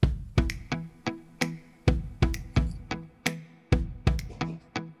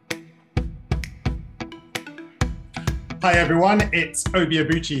Hi everyone, it's Obi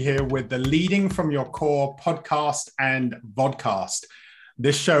Abuchi here with the Leading from Your Core podcast and vodcast.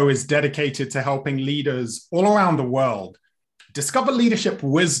 This show is dedicated to helping leaders all around the world discover leadership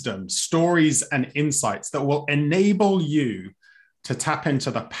wisdom, stories, and insights that will enable you to tap into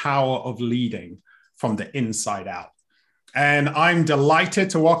the power of leading from the inside out. And I'm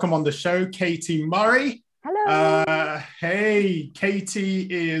delighted to welcome on the show Katie Murray. Hello. Hey, Katie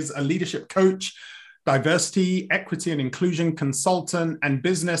is a leadership coach, diversity, equity, and inclusion consultant, and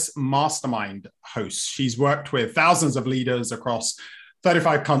business mastermind host. She's worked with thousands of leaders across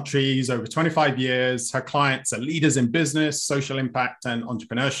 35 countries over 25 years. Her clients are leaders in business, social impact, and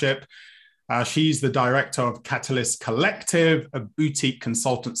entrepreneurship. She's the director of Catalyst Collective, a boutique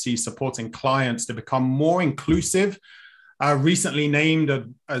consultancy supporting clients to become more inclusive. Recently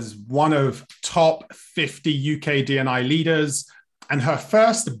named as one of top 50 UK D&I leaders. And her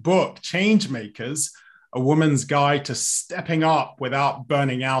first book, Changemakers, A Woman's Guide to Stepping Up Without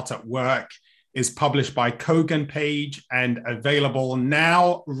Burning Out at Work, is published by Kogan Page and available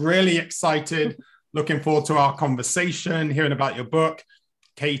now. Really excited. Looking forward to our conversation, hearing about your book.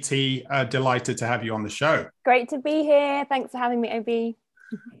 Katie, delighted to have you on the show. Great to be here. Thanks for having me, Obi.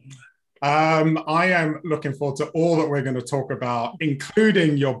 I am looking forward to all that we're going to talk about,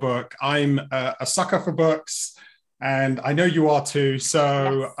 including your book. I'm a sucker for books, and I know you are too.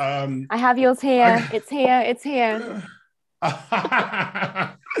 So yes. I have yours here. It's here.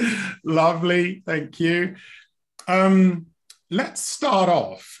 Lovely. Thank you. Let's start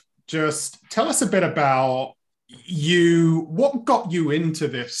off. Just tell us a bit about you. What got you into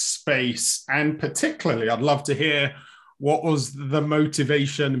this space? And particularly, I'd love to hear what was the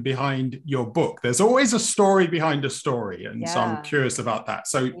motivation behind your book? There's always a story behind a story. And so I'm curious about that.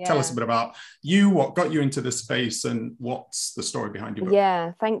 So tell us a bit about you, what got you into this space, and what's the story behind your book?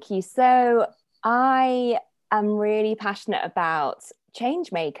 Yeah, thank you. So I am really passionate about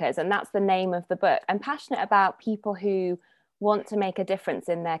change makers, and that's the name of the book. I'm passionate about people who want to make a difference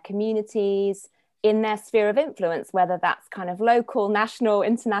in their communities, in their sphere of influence, whether that's kind of local, national,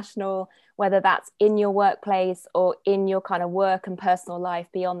 international, whether that's in your workplace or in your kind of work and personal life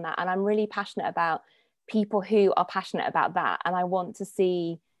beyond that. And I'm really passionate about people who are passionate about that. And I want to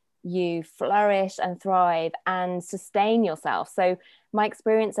see you flourish and thrive and sustain yourself. So my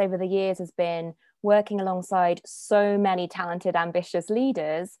experience over the years has been working alongside so many talented, ambitious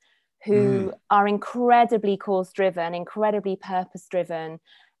leaders who are incredibly cause-driven, incredibly purpose-driven,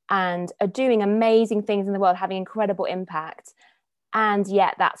 and are doing amazing things in the world, having incredible impact. And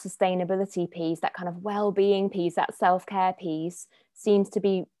yet that sustainability piece, that kind of well-being piece, that self-care piece seems to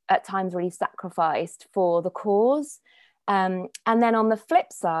be at times really sacrificed for the cause. And then on the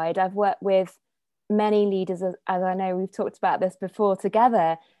flip side, I've worked with many leaders, as I know we've talked about this before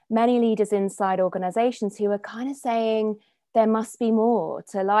together, many leaders inside organizations who are kind of saying, there must be more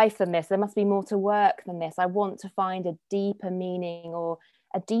to life than this. There must be more to work than this. I want to find a deeper meaning or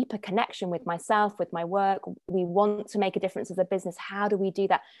a deeper connection with myself, with my work. We want to make a difference as a business. How do we do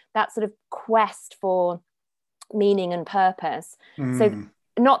that? That sort of quest for meaning and purpose. So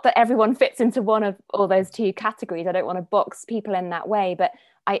not that everyone fits into one of all those two categories. I don't want to box people in that way, but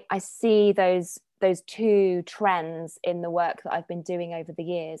I see those two trends in the work that I've been doing over the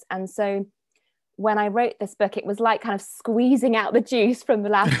years. And so when I wrote this book, it was like kind of squeezing out the juice from the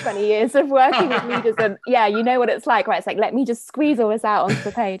last 20 years of working with leaders. And yeah, you know what it's like, right? It's like, let me just squeeze all this out onto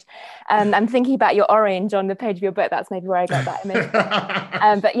the page. I'm thinking about your orange on the page of your book. That's maybe where I got that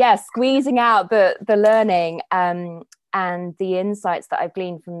image. But yeah, squeezing out the learning and the insights that I've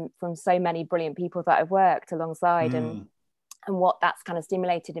gleaned from so many brilliant people that I've worked alongside and what that's kind of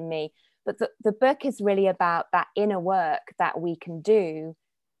stimulated in me. But the book is really about that inner work that we can do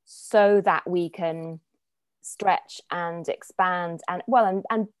so that we can stretch and expand and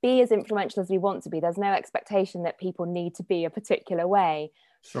be as influential as we want to be. There's no expectation that people need to be a particular way.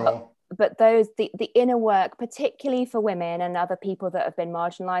 Sure. But the inner work, particularly for women and other people that have been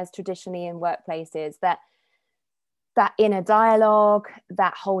marginalized traditionally in workplaces, that inner dialogue,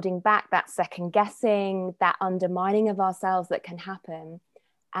 that holding back, that second guessing, that undermining of ourselves that can happen.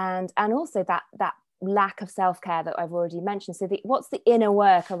 And also that lack of self-care that I've already mentioned. So what's the inner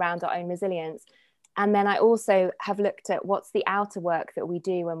work around our own resilience? And then I also have looked at what's the outer work that we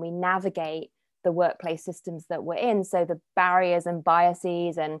do when we navigate the workplace systems that we're in. So the barriers and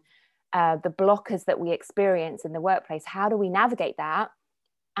biases and the blockers that we experience in the workplace, how do we navigate that?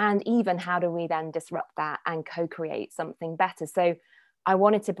 And even how do we then disrupt that and co-create something better? So I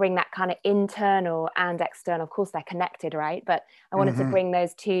wanted to bring that kind of internal and external, of course they're connected, right? But I wanted to bring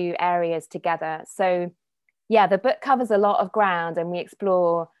those two areas together. So yeah, the book covers a lot of ground and we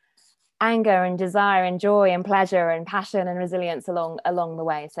explore anger and desire and joy and pleasure and passion and resilience along the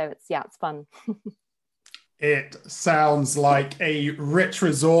way. So it's fun. It sounds like a rich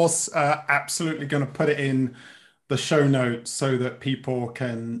resource. Absolutely going to put it in the show notes so that people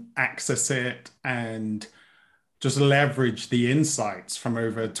can access it and just leverage the insights from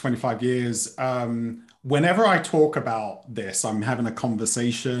over 25 years. Whenever I talk about this, I'm having a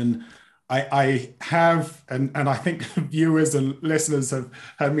conversation. I have, and I think viewers and listeners have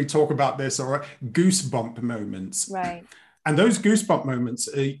heard me talk about this, or goosebump moments. Right. And those goosebump moments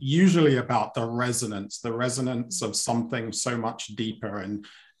are usually about the resonance of something so much deeper.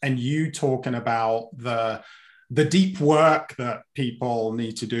 And you talking about the deep work that people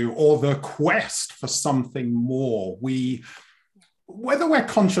need to do, or the quest for something more. Whether we're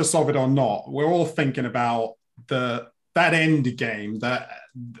conscious of it or not, we're all thinking about that end game,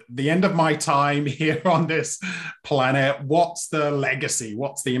 the end of my time here on this planet. What's the legacy?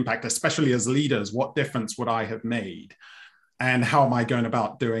 What's the impact? Especially as leaders, what difference would I have made? And how am I going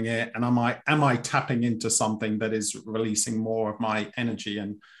about doing it? And am I tapping into something that is releasing more of my energy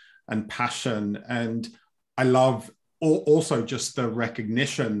and passion? And I love also just the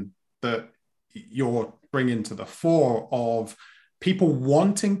recognition that you're bringing to the fore of people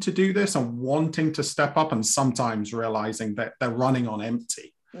wanting to do this and wanting to step up, and sometimes realizing that they're running on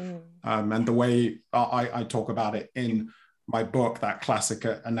empty. And the way I talk about it in my book, that classic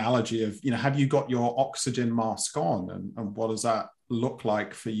analogy of, have you got your oxygen mask on, and what does that look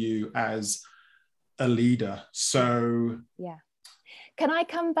like for you as a leader? So yeah, can I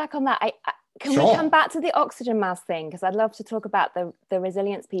come back on that? Can Sure. we come back to the oxygen mask thing? Because I'd love to talk about the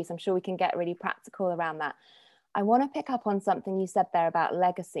resilience piece. I'm sure we can get really practical around that. I want to pick up on something you said there about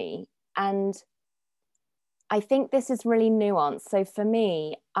legacy. And I think this is really nuanced. So for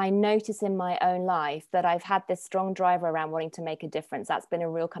me, I notice in my own life that I've had this strong driver around wanting to make a difference. That's been a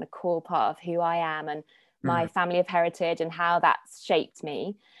real kind of core part of who I am and my family of heritage and how that's shaped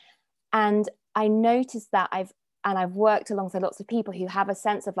me. And I noticed that I've worked alongside lots of people who have a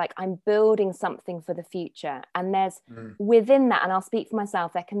sense of like, I'm building something for the future. And there's within that, and I'll speak for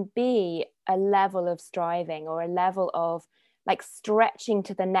myself, there can be a level of striving or a level of like stretching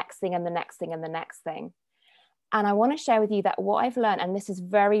to the next thing and the next thing and the next thing. And I want to share with you that what I've learned, and this is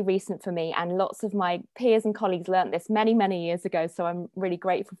very recent for me, and lots of my peers and colleagues learned this many, many years ago. So I'm really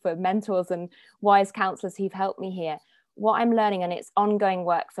grateful for mentors and wise counselors who've helped me here. What I'm learning, and it's ongoing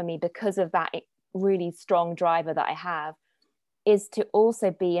work for me because of that really strong driver that I have, is to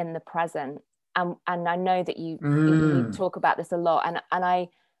also be in the present. And I know that you talk about this a lot. And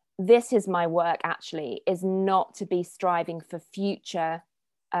this is my work actually, is not to be striving for future,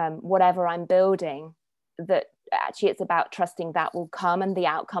 whatever I'm building, that actually it's about trusting that will come and the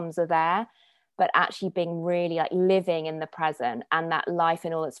outcomes are there, but actually being really like living in the present and that life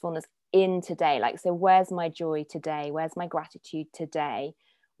in all its fullness in today. Like, so where's my joy today? Where's my gratitude today?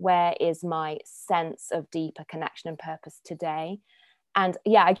 Where is my sense of deeper connection and purpose today? And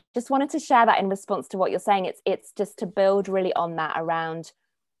yeah, I just wanted to share that in response to what you're saying. It's just to build really on that around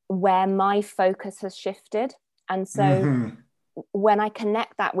where my focus has shifted. And so when I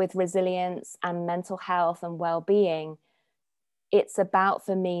connect that with resilience and mental health and well-being, it's about,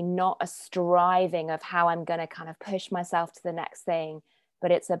 for me, not a striving of how I'm going to kind of push myself to the next thing,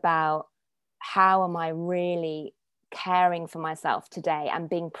 but it's about how am I really caring for myself today and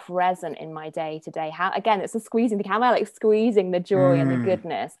being present in my day today. How, again, it's a squeezing thing. How am I like squeezing the joy and the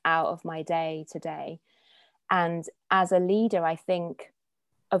goodness out of my day today? And as a leader, I think,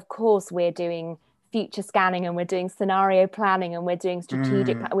 of course, we're doing future scanning and we're doing scenario planning and we're doing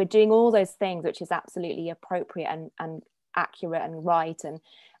strategic, we're doing all those things, which is absolutely appropriate and accurate and right. And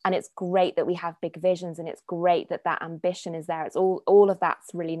it's great that we have big visions, and it's great that that ambition is there. It's all of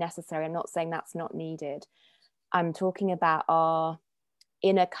that's really necessary. I'm not saying that's not needed. I'm talking about our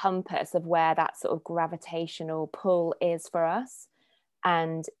inner compass of where that sort of gravitational pull is for us.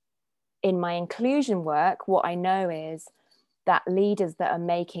 And in my inclusion work, what I know is that leaders that are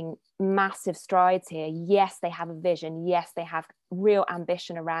making massive strides here, yes, they have a vision, yes, they have real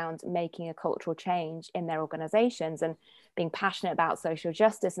ambition around making a cultural change in their organizations and being passionate about social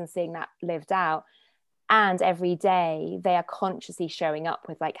justice and seeing that lived out. And every day they are consciously showing up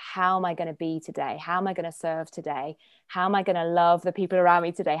with like, how am I going to be today? How am I going to serve today? How am I going to love the people around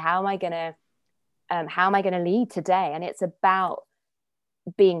me today? How am I going to lead today? And it's about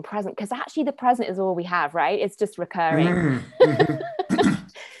being present, because actually the present is all we have, right? It's just recurring.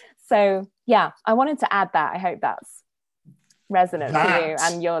 So yeah, I wanted to add that. I hope that's resonant to you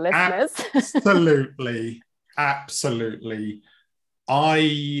and your listeners. Absolutely.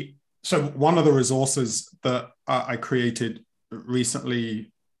 So one of the resources that I created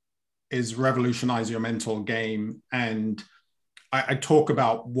recently is Revolutionize Your Mental Game. And I talk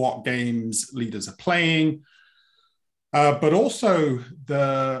about what games leaders are playing, but also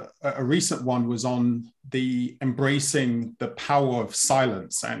a recent one was on the embracing the power of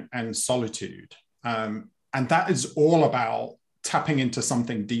silence and solitude. And that is all about tapping into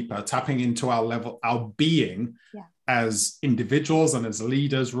something deeper, tapping into our being as individuals and as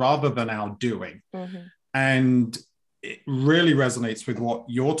leaders rather than our doing. Mm-hmm. And it really resonates with what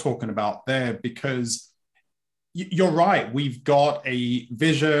you're talking about there, because you're right. We've got a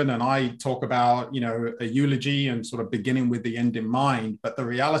vision, and I talk about, a eulogy and sort of beginning with the end in mind. But the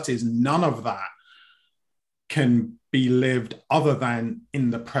reality is none of that can be lived other than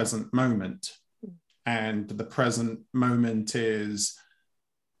in the present moment. And the present moment is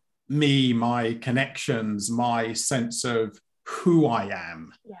me, my connections, my sense of who I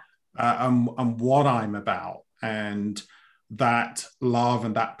am, and what I'm about. And that love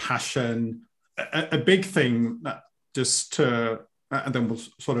and that passion. A big thing, just to, and then we'll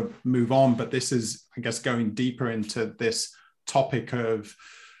sort of move on, but this is, I guess, going deeper into this topic of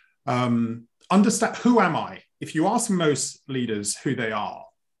understand, who am I? If you ask most leaders who they are,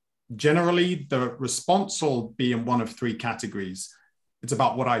 generally the response will be in one of three categories. It's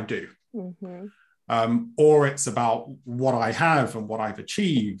about what I do, or it's about what I have and what I've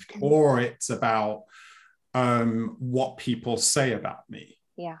achieved, or it's about what people say about me.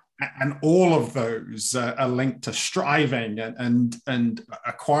 Yeah. And all of those are linked to striving and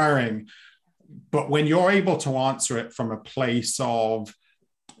acquiring. But when you're able to answer it from a place of,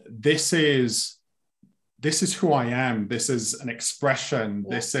 this is who I am, this is an expression,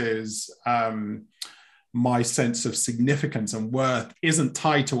 this is my sense of significance and worth, isn't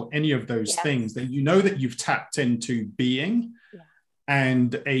tied to any of those things, then you know that you've tapped into being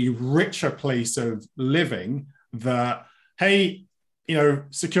and a richer place of living. That, hey,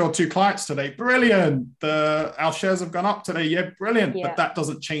 secured 2 clients today, brilliant. Our shares have gone up today, yeah, brilliant. But that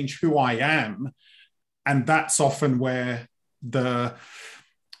doesn't change who I am. And that's often where the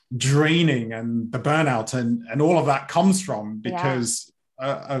draining and the burnout and all of that comes from, because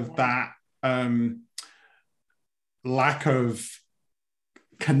of that lack of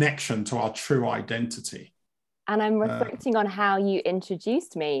connection to our true identity. And I'm reflecting on how you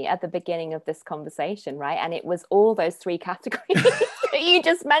introduced me at the beginning of this conversation, right? And it was all those 3 categories that you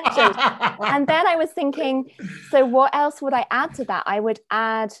just mentioned. And then I was thinking, so what else would I add to that? I would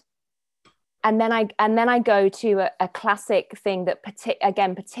add, and then I go to a classic thing that,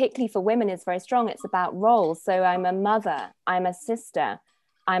 particularly for women, is very strong. It's about roles. So I'm a mother, I'm a sister,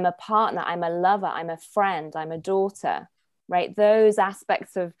 I'm a partner, I'm a lover, I'm a friend, I'm a daughter, right? Those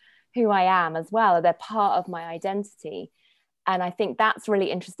aspects of who I am as well, they're part of my identity. And I think that's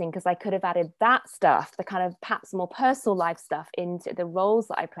really interesting, because I could have added that stuff, the kind of perhaps more personal life stuff, into the roles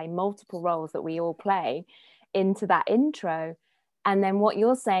that I play, multiple roles that we all play, into that intro. And then what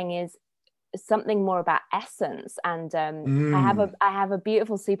you're saying is something more about essence. And I have a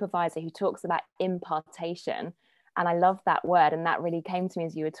beautiful supervisor who talks about impartation, and I love that word. And that really came to me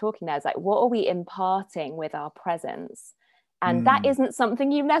as you were talking there. It's like, what are we imparting with our presence? And that isn't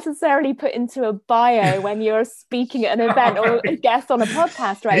something you necessarily put into a bio when you're speaking at an event or a guest on a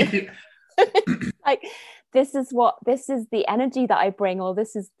podcast, right? Like, this is the energy that I bring, or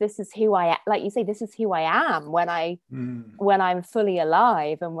this is who I am. Like you say, this is who I am when I'm fully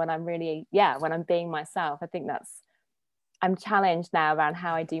alive, and when I'm really, when I'm being myself. I think I'm challenged now around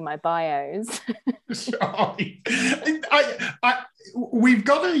how I do my bios. We've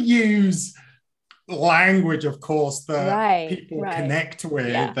got to use language, of course, that people connect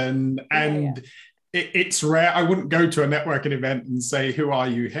with, and it's rare. I wouldn't go to a networking event and say, who are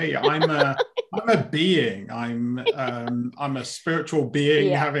you? Hey, I'm a being. I'm a spiritual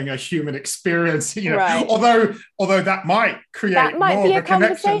being having a human experience, although that might create more of a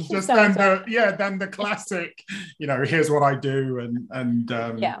connection just than the classic, here's what I do, and I'm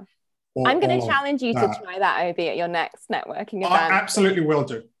going to challenge you to try that, Obi, at your next networking event. I absolutely will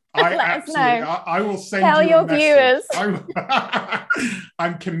do. I will send Tell you your a message. viewers.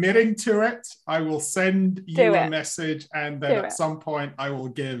 I'm committing to it. I will send you a message, and then at some point I will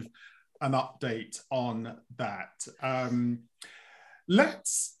give an update on that.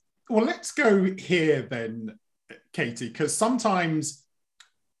 Let's go here then, Katie, because sometimes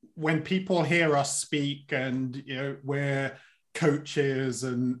when people hear us speak, and we're coaches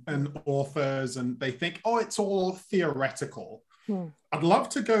and authors, and they think, oh, it's all theoretical. I'd love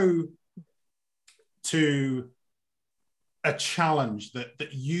to go to a challenge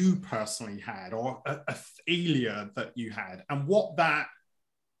that you personally had, or a failure that you had, and what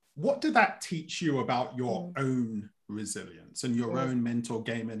did that teach you about your own resilience and your own mental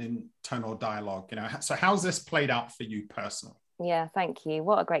game and internal dialogue? You know, so how's this played out for you personally? Yeah, thank you.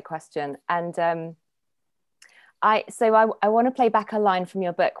 What a great question. And I want to play back a line from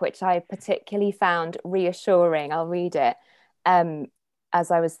your book, which I particularly found reassuring. I'll read it. As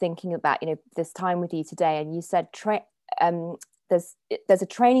I was thinking about, you know, this time with you today, and you said there's a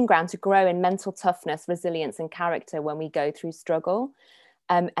training ground to grow in mental toughness, resilience, and character when we go through struggle.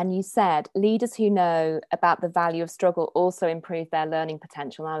 And you said leaders who know about the value of struggle also improve their learning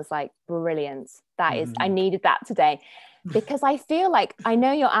potential. And I was like, brilliant. That is, I needed that today, because I feel like, I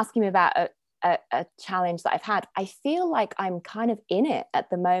know you're asking me about a challenge that I've had. I feel like I'm kind of in it at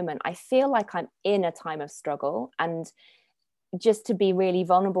the moment. I feel like I'm in a time of struggle, and just to be really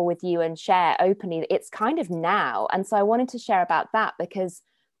vulnerable with you and share openly, it's kind of now. And so I wanted to share about that, because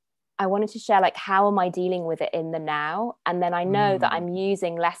I wanted to share, like, how am I dealing with it in the now? And then I know that I'm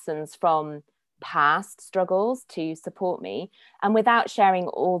using lessons from past struggles to support me, and without sharing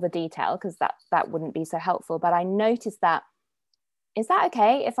all the detail, because that wouldn't be so helpful. But I noticed that, is that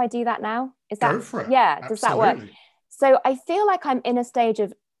okay if I do that now? Is that, go for it? Yeah, Absolutely. does that work? So I feel like I'm in a stage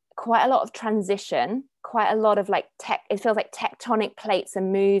of quite a lot of transition, quite a lot of like it feels like tectonic plates are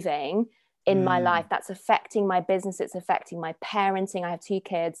moving in my life. That's affecting my business, it's affecting my parenting. I have 2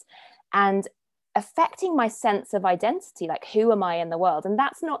 kids, and affecting my sense of identity, like, who am I in the world? And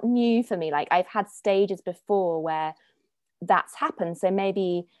that's not new for me. Like, I've had stages before where that's happened. So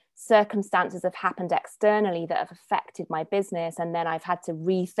maybe circumstances have happened externally that have affected my business, and then I've had to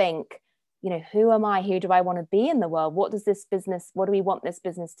rethink, you know, who am I? Who do I want to be in the world? What do we want this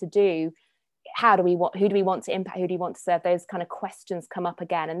business to do? Who do we want to impact? Who do we want to serve? Those kind of questions come up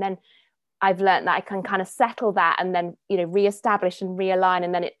again. And then I've learned that I can kind of settle that, and then, you know, reestablish and realign,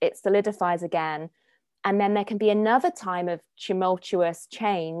 and then it solidifies again. And then there can be another time of tumultuous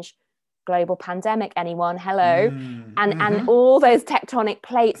change, global pandemic, anyone, hello. And all those tectonic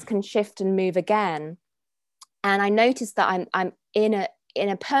plates can shift and move again. And I noticed that I'm in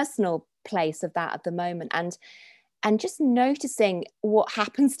a personal place of that at the moment, and just noticing what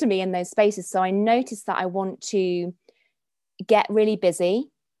happens to me in those spaces. So I noticed that I want to get really busy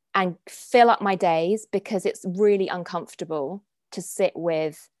and fill up my days, because it's really uncomfortable to sit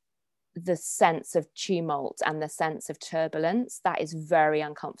with the sense of tumult and the sense of turbulence. That is very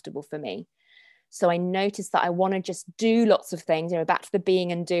uncomfortable for me. So I noticed that I want to just do lots of things, you know, back to the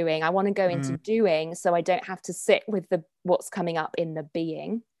being and doing. I want to go into doing, so I don't have to sit with what's coming up in the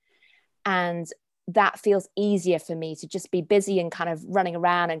being. And that feels easier for me, to just be busy and kind of running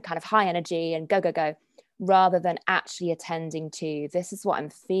around and kind of high energy and go, rather than actually attending to, this is what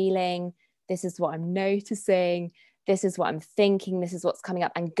I'm feeling, this is what I'm noticing, this is what I'm thinking, this is what's coming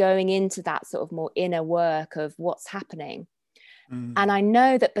up, and going into that sort of more inner work of what's happening. And I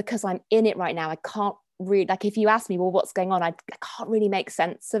know that because I'm in it right now, I can't really, like, if you ask me, well, what's going on, I can't really make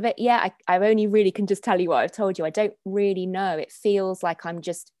sense of it yet. I only really can just tell you what I've told you. I don't really know. It feels like I'm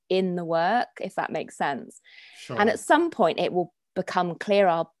just in the work, if that makes sense. Sure. And at some point it will become clear.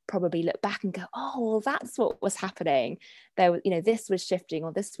 I'll probably look back and go, oh, well, that's what was happening there. You know, this was shifting,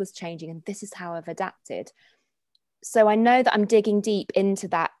 or this was changing, and this is how I've adapted. So I know that I'm digging deep into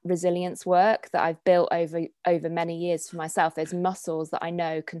that resilience work that I've built over many years for myself. There's muscles that I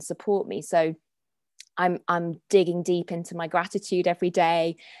know can support me. So I'm digging deep into my gratitude every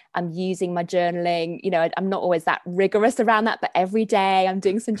day. I'm using my journaling. You know, I'm not always that rigorous around that, but every day I'm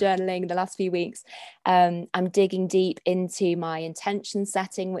doing some journaling in the last few weeks. I'm digging deep into my intention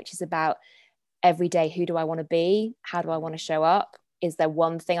setting, which is about every day, who do I want to be? How do I want to show up? Is there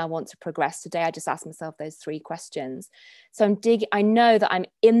one thing I want to progress today? I just ask myself those 3 questions. So I know that I'm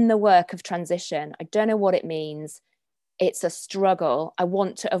in the work of transition. I don't know what it means. It's a struggle. I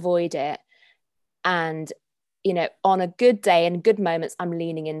want to avoid it. And, you know, on a good day and good moments, I'm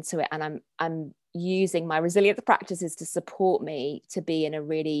leaning into it, and I'm using my resilience practices to support me to be in a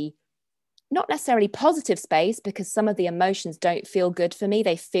really, not necessarily positive space, because some of the emotions don't feel good for me.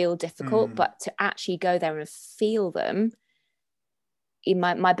 They feel difficult, but to actually go there and feel them.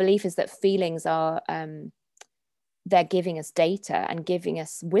 My belief is that feelings are, they're giving us data and giving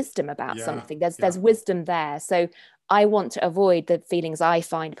us wisdom about something. There's wisdom there. So I want to avoid the feelings I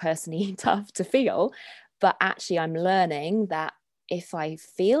find personally tough to feel, but actually I'm learning that if I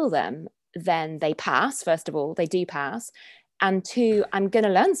feel them, then they pass. First of all, they do pass. And 2, I'm going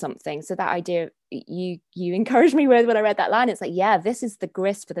to learn something. So that idea you encouraged me with when I read that line, it's like, yeah, this is the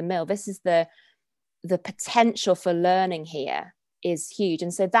grist for the mill. This is the potential for learning here is huge.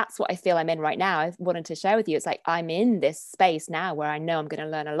 And so that's what I feel I'm in right now. I wanted to share with you. It's like, I'm in this space now where I know I'm going to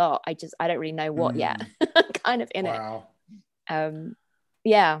learn a lot. I don't really know what yet. I'm kind of in it.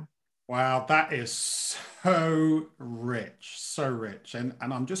 Yeah. Wow, so rich, so rich. And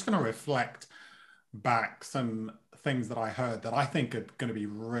I'm just going to reflect back some things that I heard that I think are going to be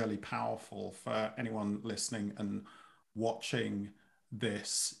really powerful for anyone listening and watching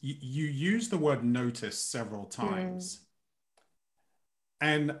this. You use the word notice several times.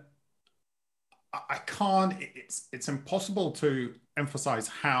 And I can't, it's impossible to emphasize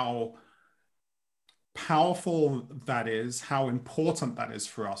how powerful that is, how important that is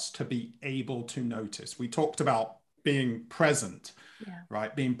for us to be able to notice. We talked about being present,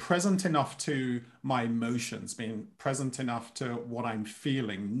 right? Being present enough to my emotions, being present enough to what I'm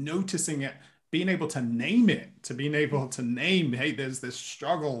feeling, noticing it, being able to name it, to being able to name, hey, there's this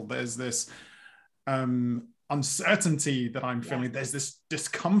struggle, there's this uncertainty that I'm feeling, there's this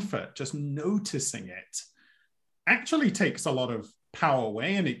discomfort. Just noticing it actually takes a lot of power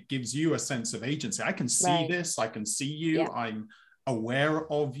away, and it gives you a sense of agency. I can see this, I can see you, I'm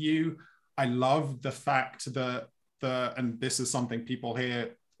aware of you. I love the fact that and this is something people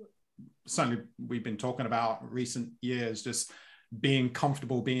here, certainly we've been talking about recent years, just being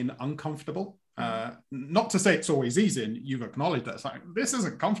comfortable, being uncomfortable. Not to say it's always easy, and you've acknowledged that. It's like, this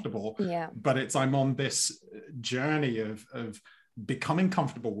isn't comfortable, but it's, I'm on this journey of becoming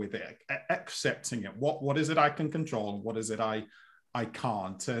comfortable with it, accepting it. What is it I can control? What is it I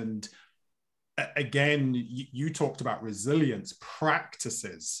can't? And again, you talked about resilience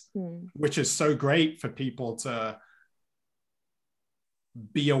practices, which is so great for people to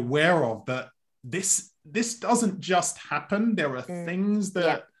be aware of, that this doesn't just happen. There are things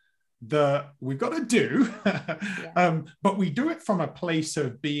that we've got to do, but we do it from a place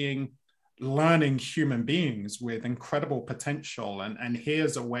of being learning human beings with incredible potential. And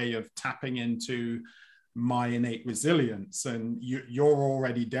here's a way of tapping into my innate resilience. And you're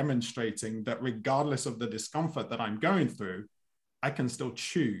already demonstrating that regardless of the discomfort that I'm going through, I can still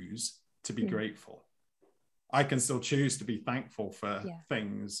choose to be grateful. I can still choose to be thankful for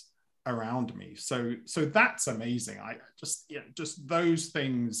things around me. So that's amazing. I just those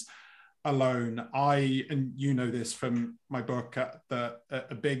things alone. And you know this from my book,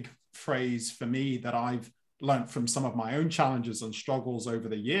 a big phrase for me that I've learned from some of my own challenges and struggles over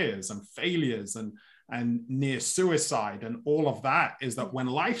the years, and failures and near suicide and all of that, is that when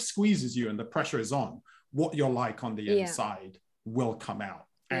life squeezes you and the pressure is on, what you're like on the inside will come out.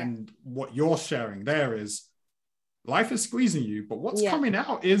 And what you're sharing there is, life is squeezing you, but what's coming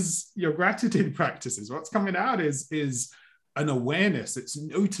out is your gratitude practices. What's coming out is an awareness. It's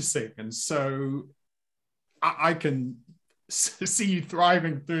noticing. And so I can see you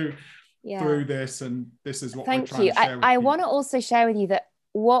thriving through this, and this is what we're trying to share with I want to also share with you that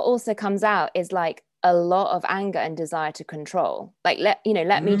what also comes out is like a lot of anger and desire to control. Like, let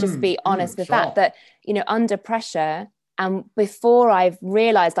me just be honest with that, under pressure, and before I've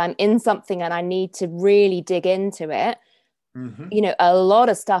realized I'm in something and I need to really dig into it, a lot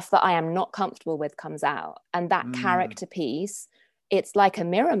of stuff that I am not comfortable with comes out. And that character piece, it's like a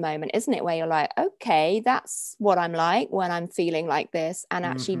mirror moment, isn't it? Where you're like, okay, that's what I'm like when I'm feeling like this. And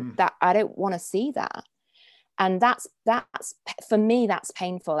actually that I don't want to see that. And that's for me, that's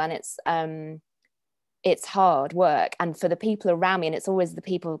painful. And it's hard work. And for the people around me, and it's always the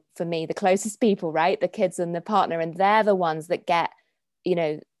people, for me, the closest people, right? The kids and the partner, and they're the ones that get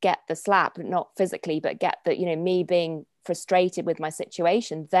the slap, not physically, but get the, me being frustrated with my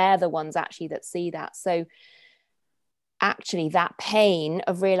situation. They're the ones actually that see that. So actually that pain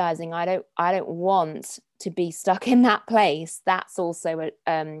of realizing I don't want to be stuck in that place, that's also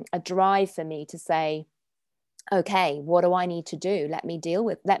a drive for me to say, okay, what do I need to do? Let me deal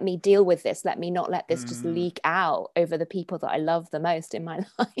with this. Let me not let this just leak out over the people that I love the most in my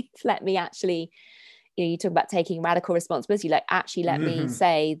life. Let me actually, you talk about taking radical responsibility, like actually let me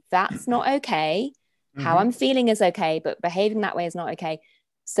say, that's not okay. How I'm feeling is okay, but behaving that way is not okay.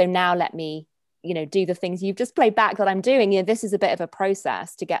 So now let me, do the things you've just played back that I'm doing. This is a bit of a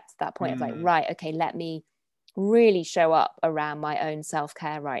process to get to that point of like, right, okay, let me really show up around my own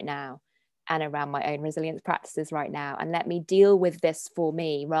self-care right now, and around my own resilience practices right now, and let me deal with this for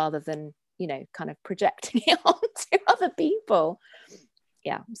me, rather than, kind of projecting it onto other people.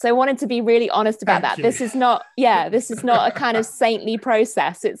 So I wanted to be really honest about that. This is not a kind of saintly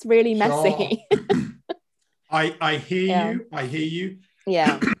process. It's really messy. I hear you.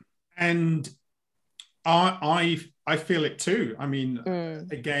 Yeah. And I feel it too. I mean,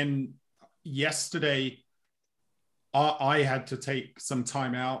 again, yesterday, I had to take some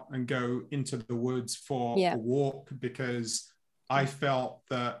time out and go into the woods for a walk, because I felt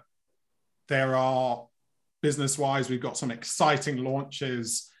that there are, business-wise, we've got some exciting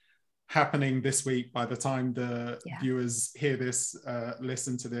launches happening this week. By the time the viewers hear this,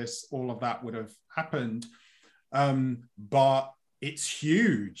 listen to this, all of that would have happened. But it's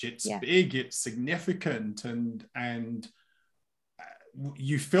huge, it's big, it's significant, and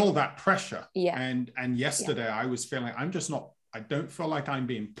you feel that pressure. And yesterday I was feeling, I don't feel like I'm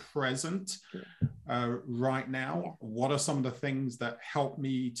being present right now. What are some of the things that help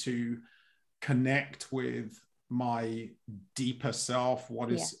me to connect with my deeper self? What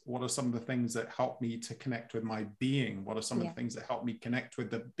are some of the things that help me to connect with my being? What are some of the things that help me connect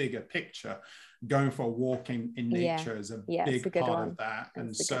with the bigger picture? Going for a walk in nature is a big part of that.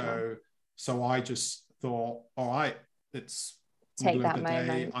 And so I just thought, all right, it's middle of the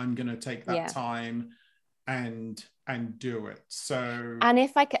day, I'm going to take that time and do it. So, and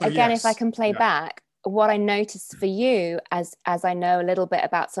if I can play back, what I noticed for you, as I know a little bit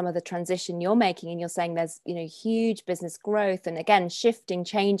about some of the transition you're making, and you're saying there's, huge business growth, and again, shifting,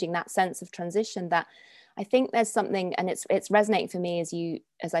 changing, that sense of transition, that I think there's something, and it's resonating for me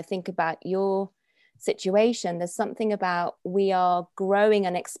as I think about your situation. There's something about, we are growing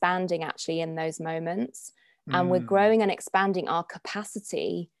and expanding actually in those moments, and we're growing and expanding our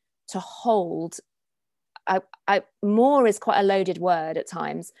capacity to hold. More is quite a loaded word at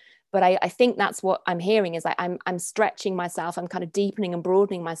times, but I think that's what I'm hearing, is I'm stretching myself, I'm kind of deepening and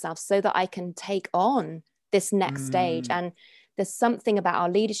broadening myself so that I can take on this next stage. And there's something about our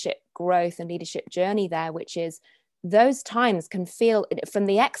leadership growth and leadership journey there, which is, those times can feel, from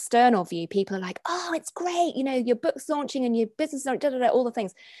the external view, people are like, oh, it's great, your book's launching and your business, all the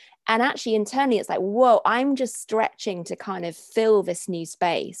things. And actually internally it's like, whoa, I'm just stretching to kind of fill this new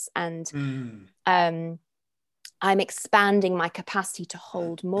space. And I'm expanding my capacity to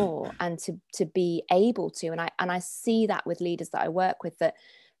hold more and to be able to. And I see that with leaders that I work with, that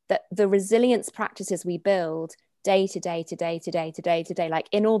the resilience practices we build day to day, like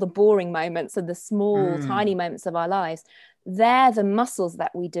in all the boring moments and the small, tiny moments of our lives, they're the muscles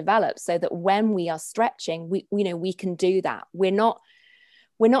that we develop, so that when we are stretching, we can do that. We're not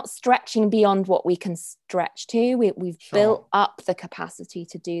stretching beyond what we can stretch to. We've built up the capacity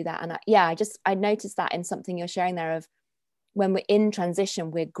to do that. And I noticed that in something you're sharing there, of when we're in transition,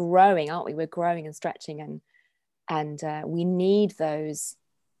 we're growing, aren't we? We're growing and stretching, and we need those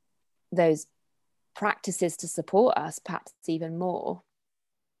practices to support us, perhaps even more.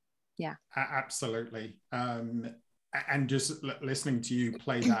 Absolutely. And just listening to you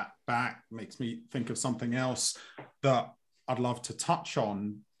play that back makes me think of something else that I'd love to touch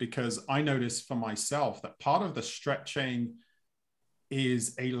on, because I noticed for myself that part of the stretching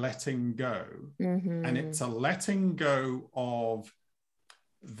is a letting go. And it's a letting go of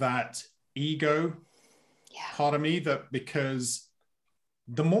that ego part of me, that because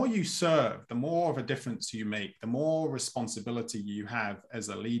the more you serve, the more of a difference you make, the more responsibility you have as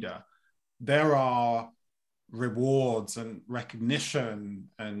a leader, there are rewards and recognition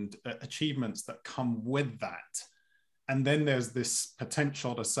and achievements that come with that. And then there's this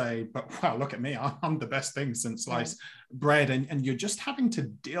potential to say, but wow, look at me, I'm the best thing since sliced bread. And you're just having to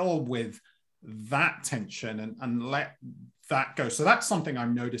deal with that tension and let that go. So that's something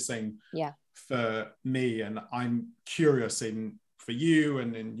I'm noticing for me. And I'm curious for you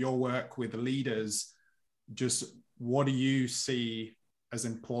and in your work with leaders, just what do you see as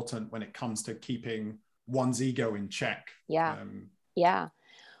important when it comes to keeping one's ego in check?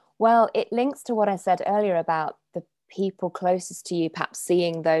 Well, it links to what I said earlier about the people closest to you perhaps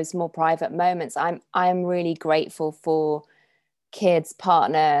seeing those more private moments. I'm really grateful for kids,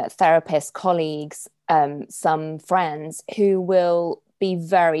 partner, therapist, colleagues, some friends who will be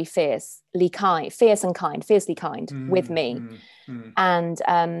very fiercely kind with me. And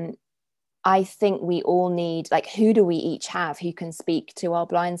I think we all need, like, who do we each have who can speak to our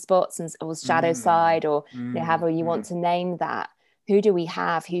blind spots or shadow side, or however you want to name that? Who do we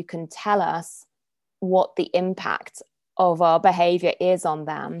have who can tell us what the impact of our behavior is on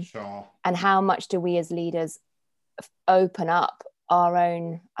them? And how much do we as leaders open up our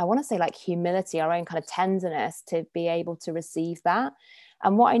own, I want to say, like, humility, our own kind of tenderness to be able to receive that?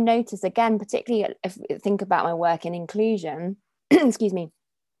 And what I notice, again, particularly if I think about my work in inclusion, excuse me,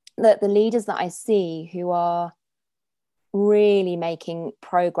 that the leaders that I see who are really making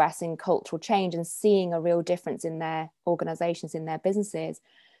progress in cultural change and seeing a real difference in their organizations, in their businesses,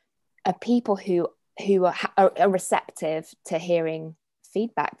 are people who are receptive to hearing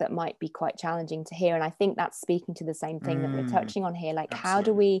feedback that might be quite challenging to hear. And I think that's speaking to the same thing that we're touching on here. Like, how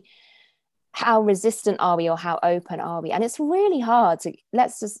resistant are we, or how open are we? And it's really hard to,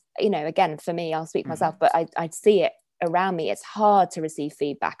 let's just, again, for me, I'll speak for myself, but I see it around me, it's hard to receive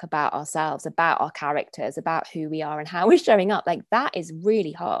feedback about ourselves, about our characters, about who we are and how we're showing up. Like, that is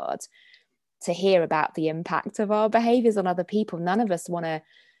really hard to hear about the impact of our behaviors on other people. None of us want to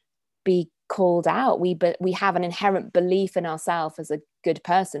be called out. We have an inherent belief in ourselves as a good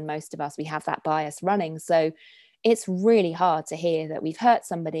person. Most of us, we have that bias running. So it's really hard to hear that we've hurt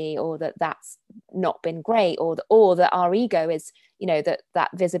somebody, or that that's not been great, or that our ego is, you know, that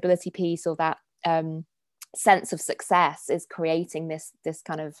visibility piece, or that sense of success is creating this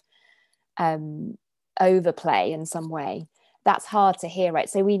kind of overplay in some way. That's hard to hear, right?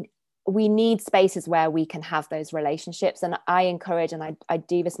 So we need spaces where we can have those relationships. And I encourage, and I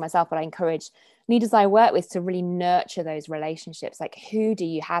do this myself, but I encourage leaders I work with to really nurture those relationships. Like, who do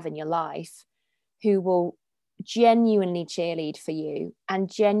you have in your life who will genuinely cheerlead for you and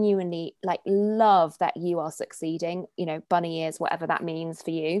genuinely like love that you are succeeding, you know, bunny ears, whatever that means for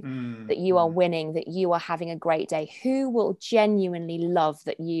you, that you are winning, that you are having a great day, who will genuinely love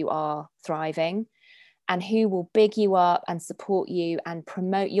that you are thriving, and who will big you up and support you and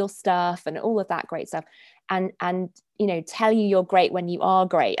promote your stuff and all of that great stuff, and you know, tell you you're great when you are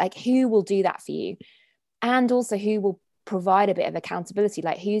great. Like, who will do that for you? And also, who will provide a bit of accountability?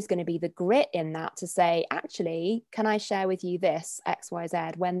 Like, who's going to be the grit in that to say, actually, can I share with you this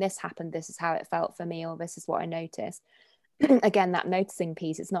XYZ? When this happened, this is how it felt for me, or this is what I noticed. Again, that noticing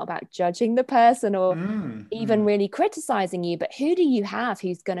piece, it's not about judging the person or even really criticizing you, but who do you have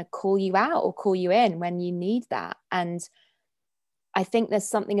who's going to call you out or call you in when you need that? And I think there's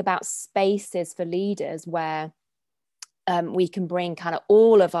something about spaces for leaders where we can bring kind of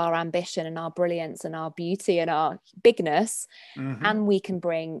all of our ambition and our brilliance and our beauty and our bigness, and we can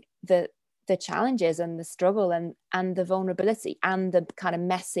bring the challenges and the struggle and the vulnerability and the kind of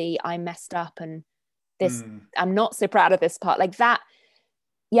messy, I messed up and this, I'm not so proud of this part, like that.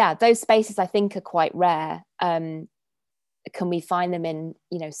 Yeah, those spaces I think are quite rare. Can we find them in,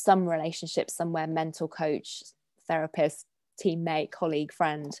 you know, some relationships somewhere, mentor, coach, therapist, teammate, colleague,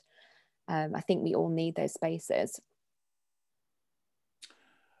 friend? I think we all need those spaces.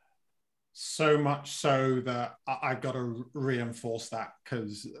 So much so that I've got to reinforce that,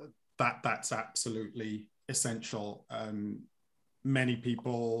 because that's absolutely essential. Many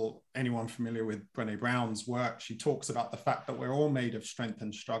people, anyone familiar with Brené Brown's work, she talks about the fact that we're all made of strength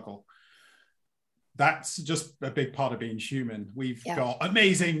and struggle. That's just a big part of being human. We've got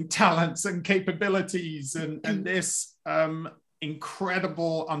amazing talents and capabilities and this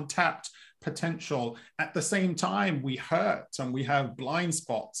incredible untapped potential. At the same time, we hurt and we have blind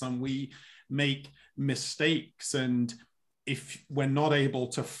spots and we make mistakes. And if we're not able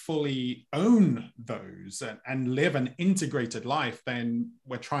to fully own those and live an integrated life, then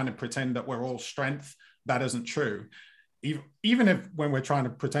we're trying to pretend that we're all strength. That isn't true. Even if when we're trying to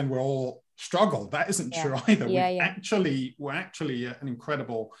pretend we're all struggle, that isn't true either. We're actually an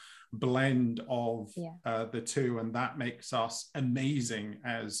incredible blend of the two, and that makes us amazing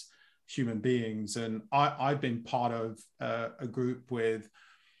as human beings. And I've been part of a group with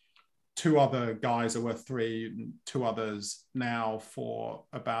two other guys, there were two others now, for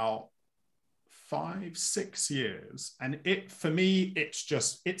about 5-6 years. And for me,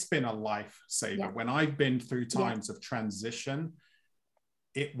 it's been a lifesaver. When I've been through times of transition,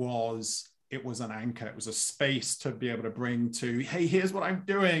 it was an anchor. It was a space to be able to bring to, hey, here's what I'm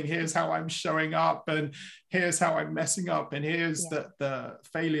doing, here's how I'm showing up, and here's how I'm messing up, and here's the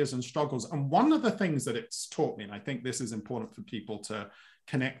failures and struggles. And one of the things that it's taught me, and I think this is important for people to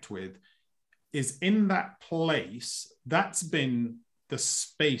connect with, is in that place, that's been the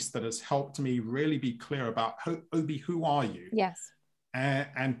space that has helped me really be clear about, Obi, who are you? Yes.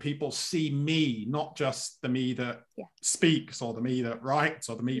 And people see me, not just the me that speaks or the me that writes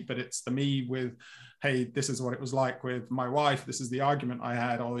or the me, but it's the me with, hey, this is what it was like with my wife. This is the argument I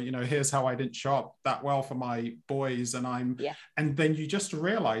had, or, you know, here's how I didn't show up that well for my boys. And and then you just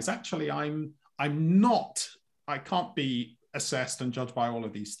realize, actually, I can't be assessed and judged by all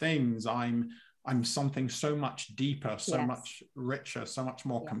of these things. I'm something so much deeper, so much richer, so much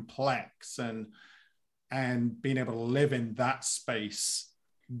more complex, and being able to live in that space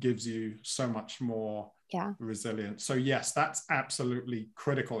gives you so much more resilience. So yes, that's absolutely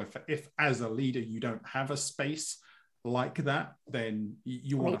critical. If as a leader you don't have a space like that, then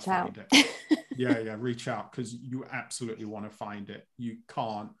you want to find it. Reach out, because you absolutely want to find it. You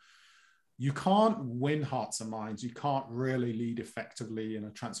can't win hearts and minds. You can't really lead effectively in a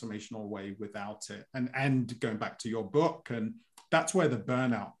transformational way without it. And going back to your book, and that's where the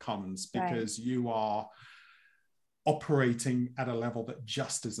burnout comes, because you are operating at a level that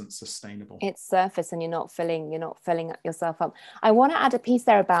just isn't sustainable. It's surface, and you're not filling yourself up. I want to add a piece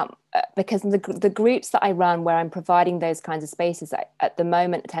there about because the groups that I run where I'm providing those kinds of spaces at the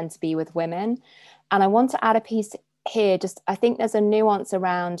moment tend to be with women, and I want to add a piece here. Just, I think there's a nuance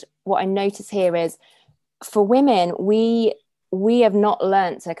around what I notice here is, for women, we have not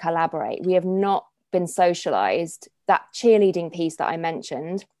learnt to collaborate. We have not been socialized. That cheerleading piece that I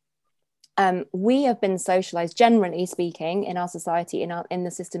mentioned, we have been socialized, generally speaking, in our society, in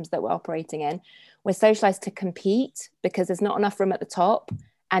the systems that we're operating in. We're socialized to compete because there's not enough room at the top,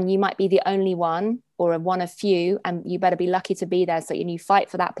 and you might be the only one or one of few, and you better be lucky to be there. So you fight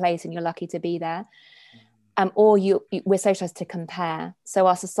for that place and you're lucky to be there. Or we're socialized to compare. So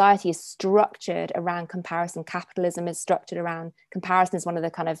our society is structured around comparison. Capitalism is structured around comparison, is one of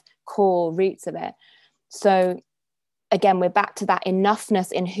the kind of core roots of it. So again, we're back to that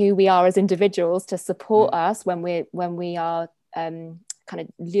enoughness in who we are as individuals to support us when we are kind of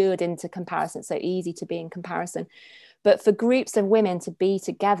lured into comparison. It's so easy to be in comparison. But for groups of women to be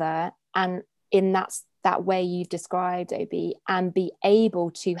together and in that way you've described, Obi, and be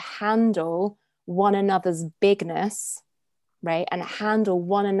able to handle one another's bigness, right, and handle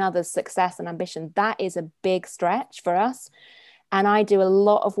one another's success and ambition, that is a big stretch for us. And I do a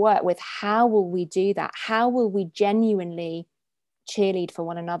lot of work with how will we do that? How will we genuinely cheerlead for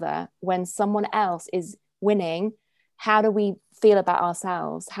one another when someone else is winning? How do we feel about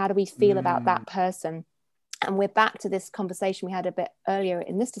ourselves? How do we feel about that person? And we're back to this conversation we had a bit earlier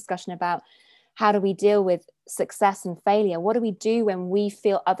in this discussion about how do we deal with success and failure? What do we do when we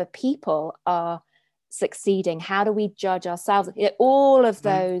feel other people are succeeding? How do we judge ourselves? All of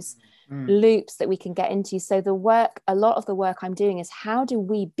those loops that we can get into. So a lot of the work I'm doing is how do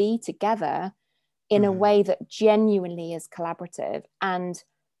we be together in a way that genuinely is collaborative, and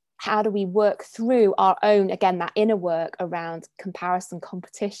how do we work through our own, again, that inner work around comparison,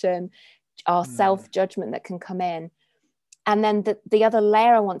 competition, our self-judgment that can come in. And then the other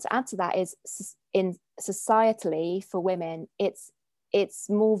layer I want to add to that is, in societally for women, it's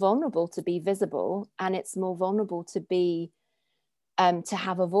more vulnerable to be visible, and it's more vulnerable to be to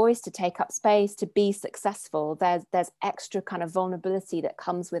have a voice, to take up space, to be successful. There's extra kind of vulnerability that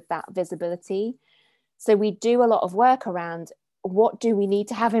comes with that visibility. So we do a lot of work around what do we need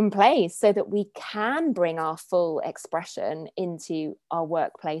to have in place so that we can bring our full expression into our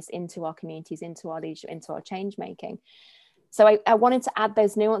workplace, into our communities, into our leadership, into our change making. So I wanted to add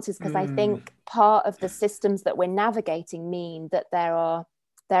those nuances because I think part of the systems that we're navigating mean that there are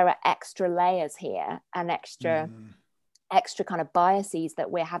extra layers here and extra kind of biases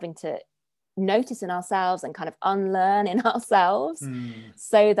that we're having to notice in ourselves and kind of unlearn in ourselves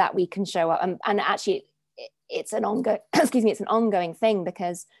so that we can show up. And actually it's an ongoing, it's an ongoing thing,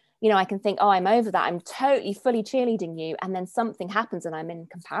 because, I can think, oh, I'm over that, I'm totally fully cheerleading you, and then something happens and I'm in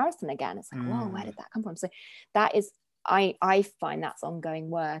comparison again. It's like, whoa, where did that come from? So that is, I find that's ongoing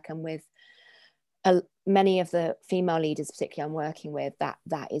work. And with many of the female leaders, particularly I'm working with,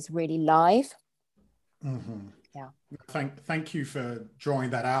 that is really live. Yeah. Thank you for drawing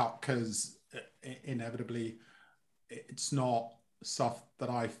that out, because inevitably it's not stuff that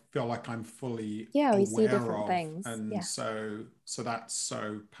I feel like I'm fully aware see different of. things. And so that's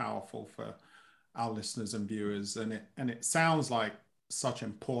so powerful for our listeners and viewers. And it sounds like such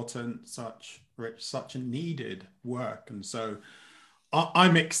important, such rich, such needed work. And so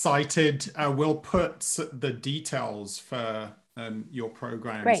I'm excited. We'll put the details for your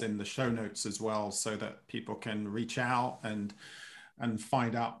programs in the show notes as well, so that people can reach out and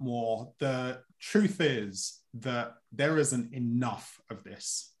find out more. The truth is that there isn't enough of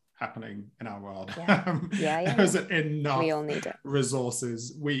this happening in our world. There isn't enough. We all need it.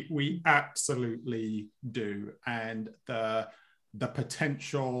 Resources. We absolutely do. And the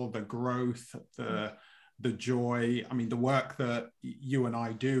potential, the growth, the joy. I mean, the work that you and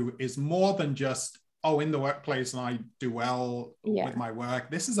I do is more than just, in the workplace and I do well with my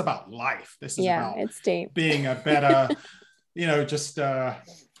work. This is about life. This is about it's deep. Being a better, just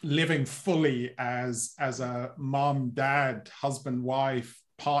living fully as a mom, dad, husband, wife,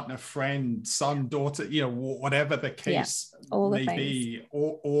 partner, friend, son, daughter, whatever the case may be,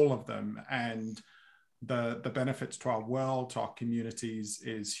 all of them. And the benefits to our world, to our communities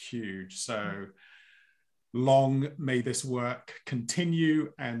is huge. So long may this work continue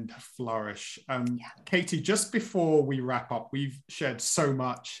and flourish. Katie, just before we wrap up, we've shared so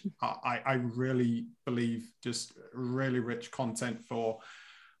much. I really believe just really rich content for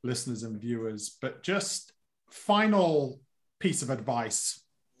listeners and viewers, but just final piece of advice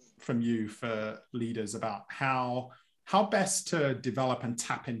from you for leaders about how best to develop and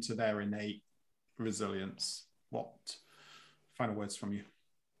tap into their innate resilience. what final words from you?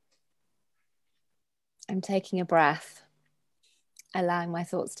 I'm taking a breath, allowing my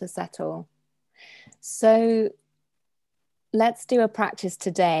thoughts to settle. So let's do a practice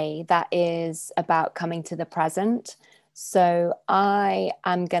today that is about coming to the present. So I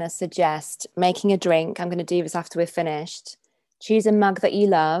am going to suggest making a drink. I'm going to do this after we're finished. Choose a mug that you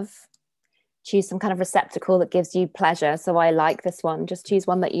love. Choose some kind of receptacle that gives you pleasure. So I like this one. Just choose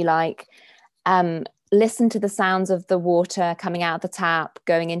one that you like. Listen to the sounds of the water coming out of the tap,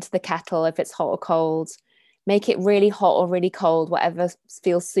 going into the kettle if it's hot or cold. Make it really hot or really cold, whatever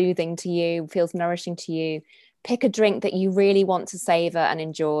feels soothing to you, feels nourishing to you. Pick a drink that you really want to savor and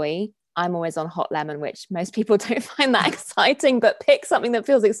enjoy. I'm always on hot lemon, which most people don't find that exciting, but pick something that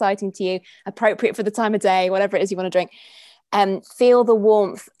feels exciting to you, appropriate for the time of day, whatever it is you want to drink. Feel the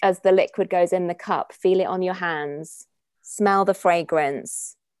warmth as the liquid goes in the cup. Feel it on your hands. Smell the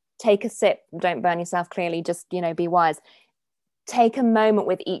fragrance. Take a sip. Don't burn yourself, clearly. Just, be wise. Take a moment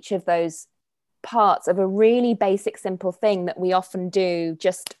with each of those parts of a really basic, simple thing that we often do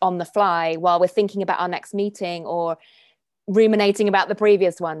just on the fly while we're thinking about our next meeting or ruminating about the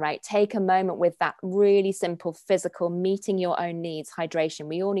previous one, right? Take a moment with that really simple physical, meeting your own needs. Hydration.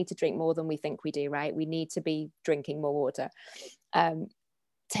 We all need to drink more than we think we do, right? We need to be drinking more water.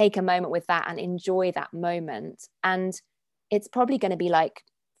 Take a moment with that and enjoy that moment. And it's probably going to be like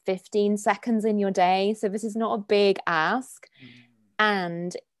 15 seconds in your day. So this is not a big ask.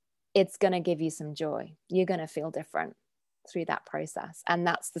 And it's going to give you some joy. You're going to feel different through that process. And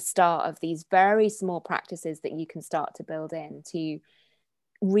that's the start of these very small practices that you can start to build in to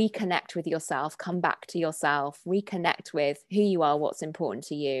reconnect with yourself, come back to yourself, reconnect with who you are, what's important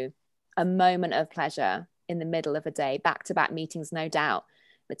to you. A moment of pleasure in the middle of a day, back-to-back meetings, no doubt,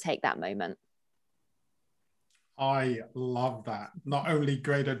 but take that moment. I love that. Not only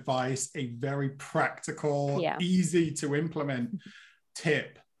great advice, a very practical, easy to implement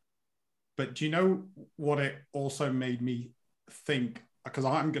tip. But do you know what it also made me think? Because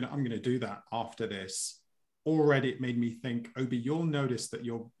I'm gonna do that after this. Already, it made me think, Obi, you'll notice that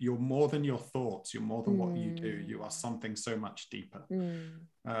you're more than your thoughts. You're more than what you do. You are something so much deeper.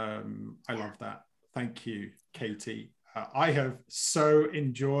 I love that. Thank you, Katie. I have so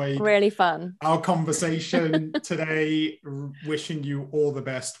enjoyed really fun our conversation today. Wishing you all the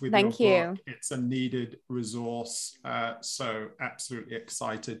best with your book. It's a needed resource. So absolutely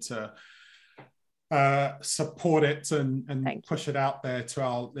excited to support it and push it out there to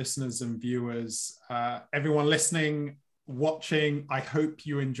our listeners and viewers. Everyone listening, watching, I hope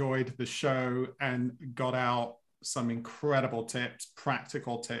you enjoyed the show and got out some incredible tips,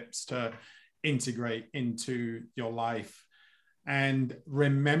 practical tips to integrate into your life. And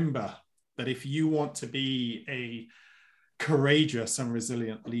remember that if you want to be a courageous and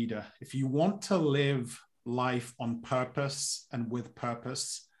resilient leader, if you want to live life on purpose and with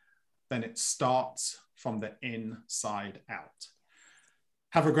purpose, then it starts from the inside out.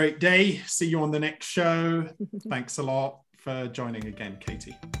 Have a great day. See you on the next show. Thanks a lot for joining again,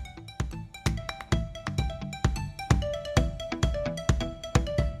 Katie.